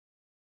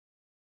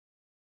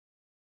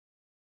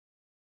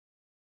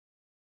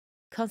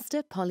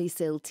Koster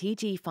Polysil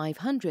TG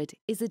 500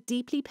 is a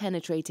deeply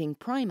penetrating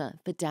primer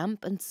for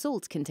damp and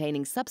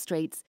salt-containing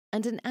substrates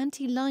and an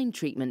anti-line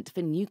treatment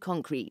for new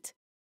concrete.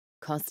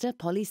 Koster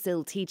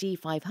Polysil TG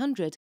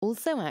 500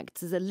 also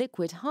acts as a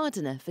liquid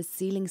hardener for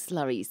sealing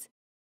slurries.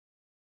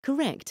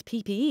 Correct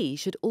PPE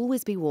should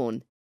always be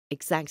worn.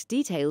 Exact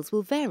details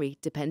will vary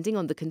depending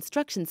on the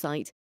construction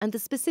site and the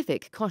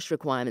specific cost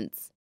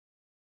requirements.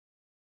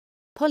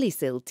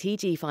 Polysil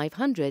TG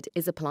 500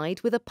 is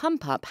applied with a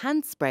pump-up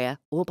hand sprayer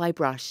or by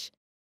brush.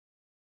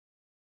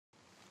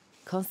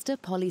 Koster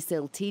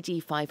Polysil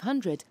TG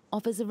 500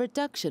 offers a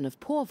reduction of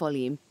pore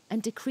volume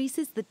and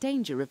decreases the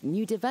danger of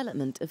new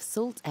development of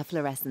salt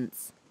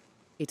efflorescence.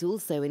 It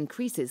also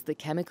increases the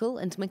chemical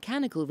and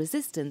mechanical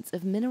resistance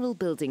of mineral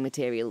building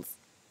materials.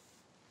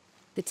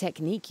 The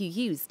technique you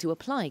use to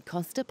apply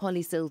Koster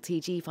Polysil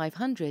TG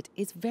 500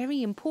 is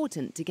very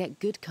important to get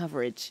good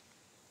coverage.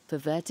 For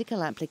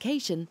vertical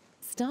application,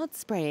 start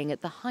spraying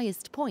at the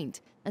highest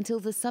point until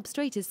the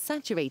substrate is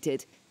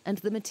saturated and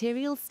the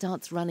material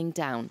starts running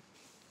down.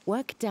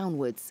 Work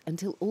downwards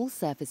until all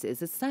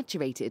surfaces are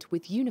saturated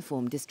with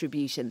uniform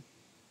distribution.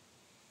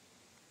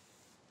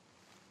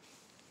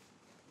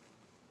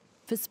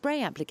 For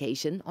spray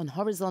application on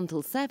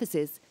horizontal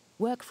surfaces,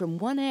 work from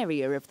one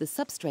area of the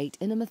substrate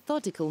in a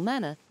methodical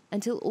manner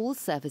until all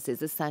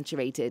surfaces are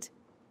saturated.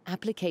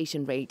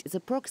 Application rate is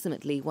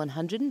approximately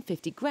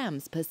 150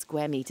 grams per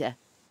square meter.